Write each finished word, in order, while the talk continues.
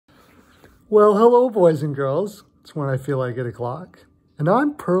Well, hello, boys and girls. It's when I feel like 8 o'clock. And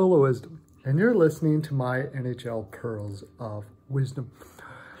I'm Pearl of Wisdom. And you're listening to my NHL Pearls of Wisdom.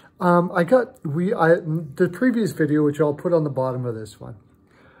 The previous video, which I'll put on the bottom of this one,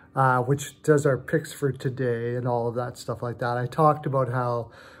 which does our picks for today and all of that stuff like that. I talked about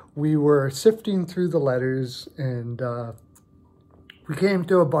how we were sifting through the letters and we came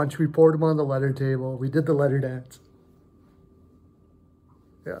to a bunch. We poured them on the letter table. We did the letter dance.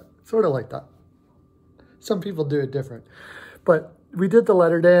 Yeah, sort of like that. Some people do it different. But we did the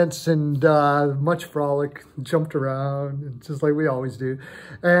letter dance and much frolic, jumped around, just like we always do.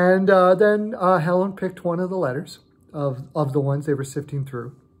 And then Helen picked one of the letters of the ones they were sifting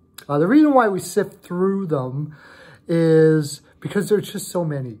through. The reason why we sift through them is because there's just so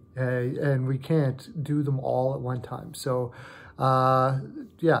many, and we can't do them all at one time. So,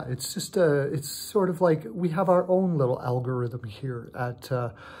 yeah, it's just it's sort of like we have our own little algorithm here at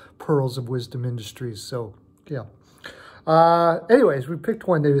Pearls of Wisdom Industries. So, yeah. Anyways, we picked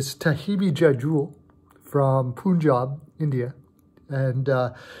one. It was Tahibi Jajul from Punjab, India. And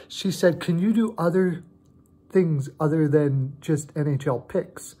she said, can you do other things other than just NHL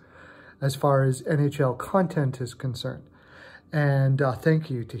picks as far as NHL content is concerned? And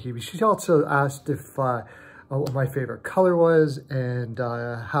thank you, Tahibi. She also asked if what my favorite color was and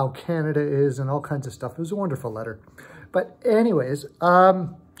how Canada is and all kinds of stuff. It was a wonderful letter. But anyways,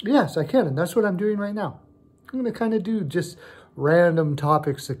 yes, I can. And that's what I'm doing right now. I'm going to kind of do just random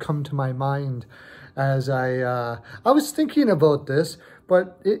topics that come to my mind as I was thinking about this,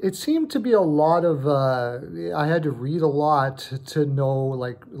 but it seemed to be a lot of, I had to read a lot to know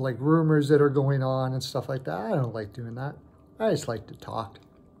like rumors that are going on and stuff like that. I don't like doing that. I just like to talk.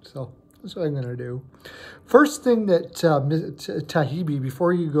 So that's what I'm going to do. First thing that, Tahibi,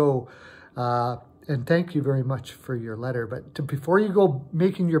 before you go, and thank you very much for your letter, but before you go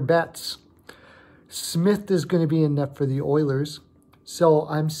making your bets, Smith is going to be in net for the Oilers. So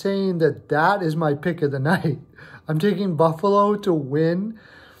I'm saying that is my pick of the night. I'm taking Buffalo to win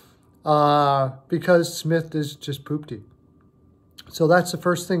because Smith is just poopty. So that's the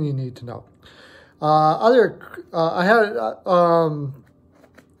first thing you need to know. I had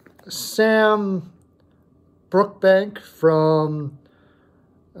Sam Brookbank from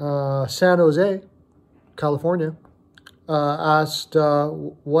San Jose, California, asked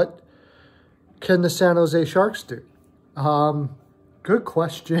what can the San Jose Sharks do? Good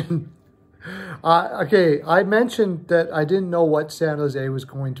question. Okay, I mentioned that I didn't know what San Jose was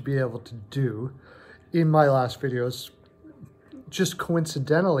going to be able to do in my last videos, just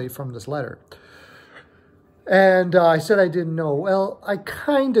coincidentally from this letter. And I said I didn't know. Well, I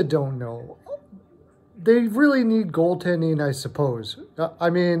kind of don't know. They really need goaltending, I suppose.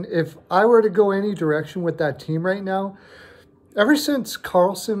 I mean, if I were to go any direction with that team right now, ever since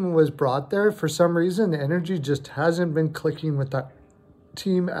Carlson was brought there, for some reason, the energy just hasn't been clicking with that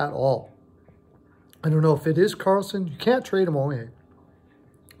team at all. I don't know if it is Carlson. You can't trade him away.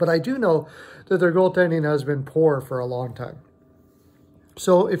 But I do know that their goaltending has been poor for a long time.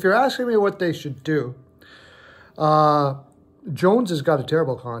 So if you're asking me what they should do, Jones has got a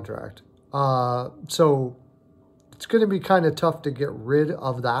terrible contract. So it's going to be kind of tough to get rid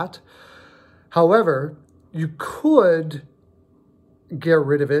of that. However, you could get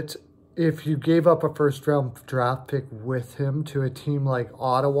rid of it if you gave up a first-round draft pick with him to a team like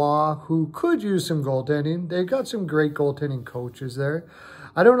Ottawa, who could use some goaltending. They've got some great goaltending coaches there.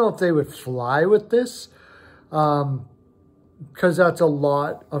 I don't know if they would fly with this, because that's a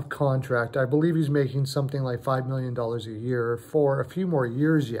lot of contract. I believe he's making something like $5 million a year for a few more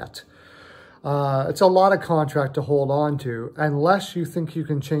years yet. It's a lot of contract to hold on to unless you think you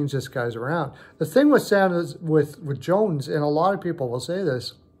can change this guy's around. The thing with with Jones, and a lot of people will say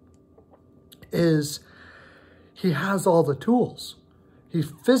this, is he has all the tools. He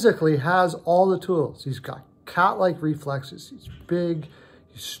physically has all the tools. He's got cat-like reflexes. He's big.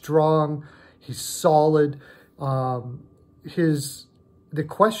 He's strong. He's solid. The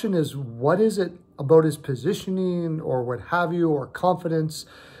question is, what is it about his positioning or what have you, or confidence,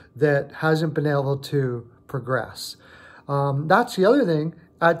 that hasn't been able to progress? That's the other thing.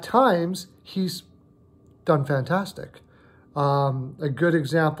 At times, he's done fantastic. A good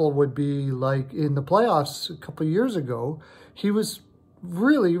example would be like in the playoffs a couple of years ago, he was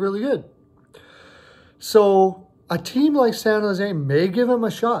really, really good. So a team like San Jose may give him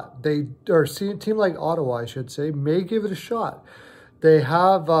a shot. Or a team like Ottawa, I should say, may give it a shot. They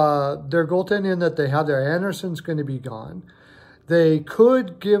have their goaltending that they have there. Anderson's going to be gone. They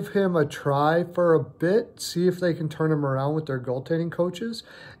could give him a try for a bit, see if they can turn him around with their goaltending coaches,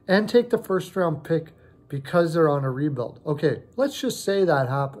 and take the first-round pick because they're on a rebuild. Okay, let's just say that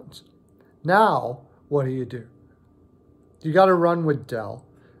happens. Now, what do? You got to run with Dell.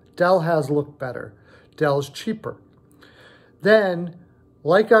 Dell has looked better. Dell's cheaper. Then,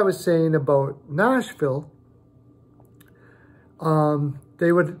 like I was saying about Nashville,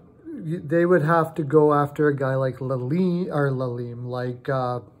 they would have to go after a guy like Lalim, like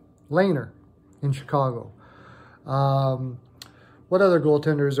Lehner in Chicago. What other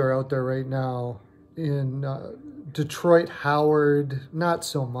goaltenders are out there right now? In Detroit, Howard, not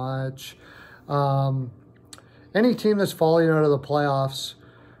so much. Any team that's falling out of the playoffs,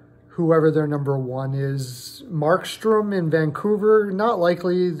 whoever their number one is. Markstrom in Vancouver, not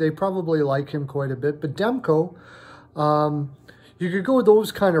likely. They probably like him quite a bit. But Demko, you could go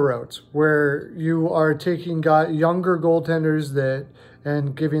those kind of routes where you are taking younger goaltenders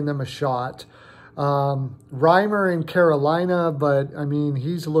and giving them a shot. Reimer in Carolina, but I mean,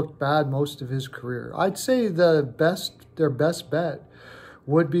 he's looked bad most of his career. I'd say their best bet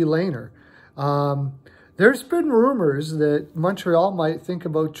would be Lehner. There's been rumors that Montreal might think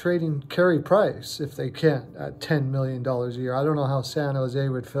about trading Carey Price if they can at $10 million a year. I don't know how San Jose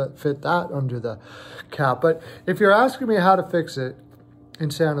would fit that under the cap. But if you're asking me how to fix it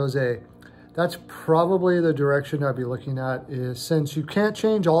in San Jose, that's probably the direction I'd be looking at, is since you can't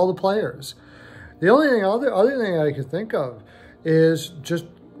change all the players. The only thing, other thing I could think of is just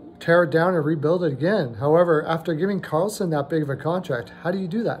tear it down and rebuild it again. However, after giving Carlson that big of a contract, how do you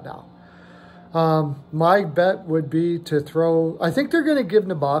do that now? My bet would be to throw... I think they're going to give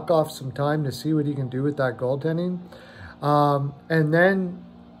Nabokov some time to see what he can do with that goaltending. And then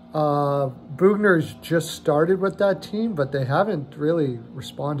Bugner's just started with that team, but they haven't really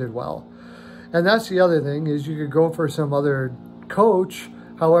responded well. And that's the other thing, is you could go for some other coach.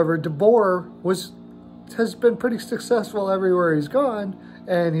 However, DeBoer has been pretty successful everywhere he's gone,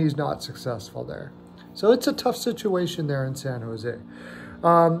 and he's not successful there. So it's a tough situation there in San Jose.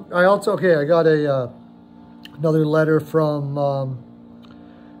 I got another letter from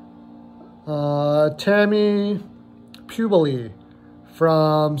Tammy Pubely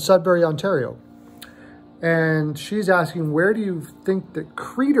from Sudbury, Ontario. And she's asking, where do you think that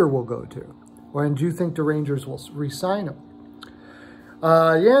Kreider will go to? When do you think the Rangers will re-sign him?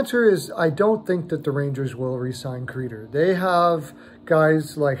 The answer is, I don't think that the Rangers will re-sign Kreider. They have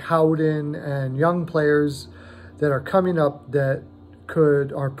guys like Howden and young players that are coming up that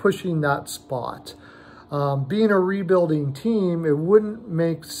are pushing that spot. Being a rebuilding team, it wouldn't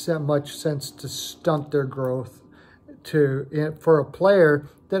make much sense to stunt their growth for a player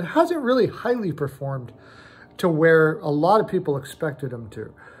that hasn't really highly performed to where a lot of people expected him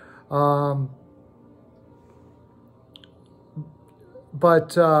to.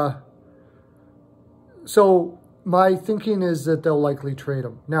 So my thinking is that they'll likely trade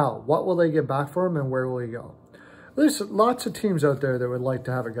him. Now, what will they get back for him and where will he go? There's lots of teams out there that would like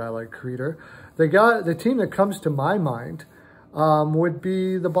to have a guy like Kreider. The team that comes to my mind would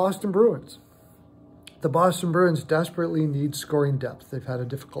be the Boston Bruins. The Boston Bruins desperately need scoring depth. They've had a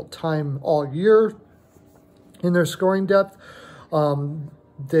difficult time all year in their scoring depth.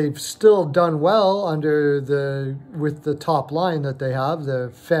 They've still done well with the top line that they have,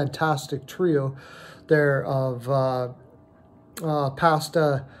 the fantastic trio there of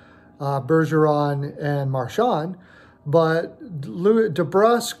Pasta, Bergeron, and Marchand. But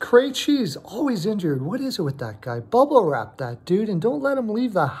DeBrusque, Krejci's always injured. What is it with that guy? Bubble wrap that dude and don't let him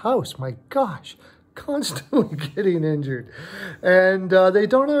leave the house. My gosh, constantly getting injured. And they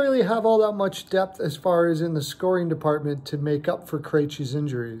don't really have all that much depth as far as in the scoring department to make up for Krejci's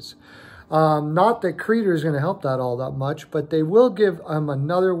injuries. Not that Kreider is going to help that all that much, but they will give him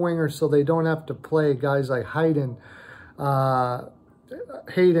another winger so they don't have to play guys like Hayden,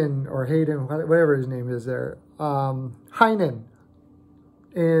 whatever his name is there, Heinen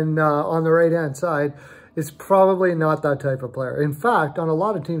on the right-hand side is probably not that type of player. In fact, on a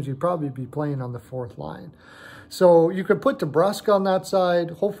lot of teams, you'd probably be playing on the fourth line. So you could put DeBrusque on that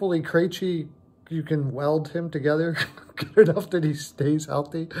side. Hopefully, Krejci, you can weld him together good enough that he stays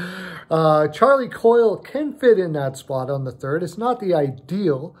healthy. Charlie Coyle can fit in that spot on the third. It's not the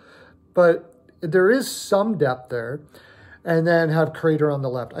ideal, but there is some depth there. And then have Kreider on the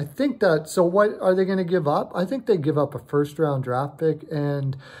left. I think that, so what are they going to give up? I think they give up a first-round draft pick,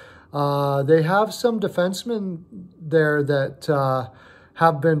 and they have some defensemen there that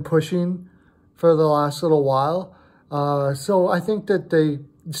have been pushing for the last little while. So I think that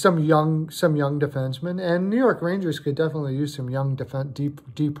some young defensemen, and New York Rangers could definitely use some young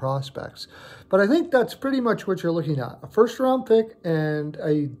deep prospects. But I think that's pretty much what you're looking at. A first-round pick and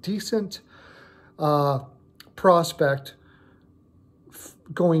a decent prospect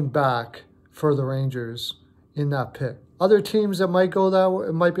going back for the Rangers in that pick. Other teams that might go that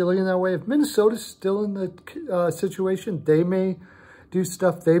way, might be looking that way. If Minnesota's still in the situation, they may do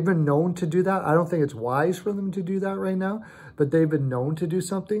stuff. They've been known to do that. I don't think it's wise for them to do that right now, but they've been known to do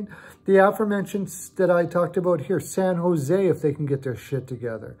something. The aforementioned that I talked about here, San Jose, if they can get their shit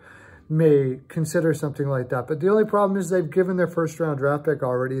together, may consider something like that. But the only problem is they've given their first-round draft pick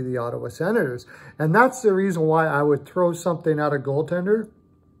already to the Ottawa Senators. And that's the reason why I would throw something at a goaltender,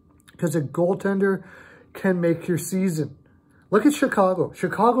 because a goaltender can make your season. Look at Chicago.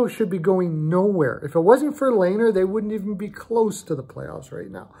 Chicago should be going nowhere. If it wasn't for Lehner, they wouldn't even be close to the playoffs right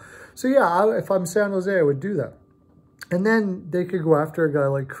now. So yeah, if I'm San Jose, I would do that. And then they could go after a guy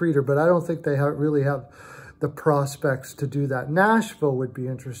like Kreider, but I don't think they really have the prospects to do that. Nashville would be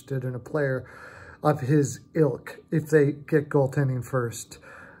interested in a player of his ilk if they get goaltending first.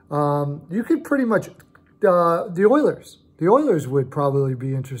 You could pretty much, the Oilers would probably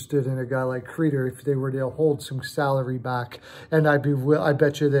be interested in a guy like Kreider if they were to hold some salary back. And I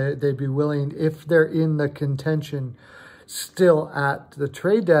bet you they'd be willing, if they're in the contention still at the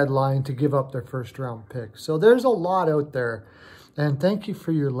trade deadline, to give up their first round pick. So there's a lot out there. And thank you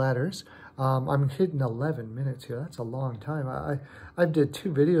for your letters. I'm hitting 11 minutes here. That's a long time. I did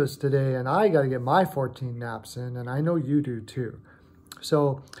 2 videos today, and I got to get my 14 naps in, and I know you do too.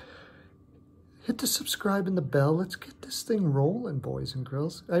 So hit the subscribe and the bell. Let's get this thing rolling, boys and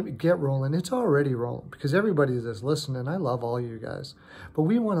girls. Get rolling. It's already rolling because everybody that's listening, I love all you guys. But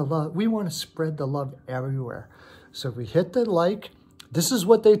we want to spread the love everywhere. So if we hit the like, this is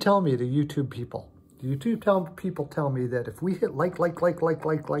what they tell me, the YouTube people. The YouTube people tell me that if we hit like,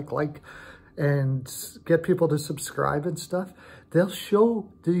 and get people to subscribe and stuff, they'll show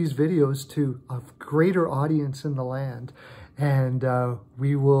these videos to a greater audience in the land. And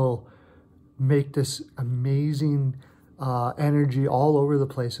we will make this amazing energy all over the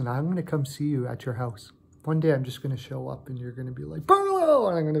place. And I'm going to come see you at your house. One day I'm just going to show up and you're going to be like, Barlow!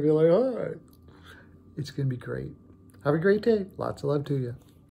 And I'm going to be like, all right. It's going to be great. Have a great day. Lots of love to you.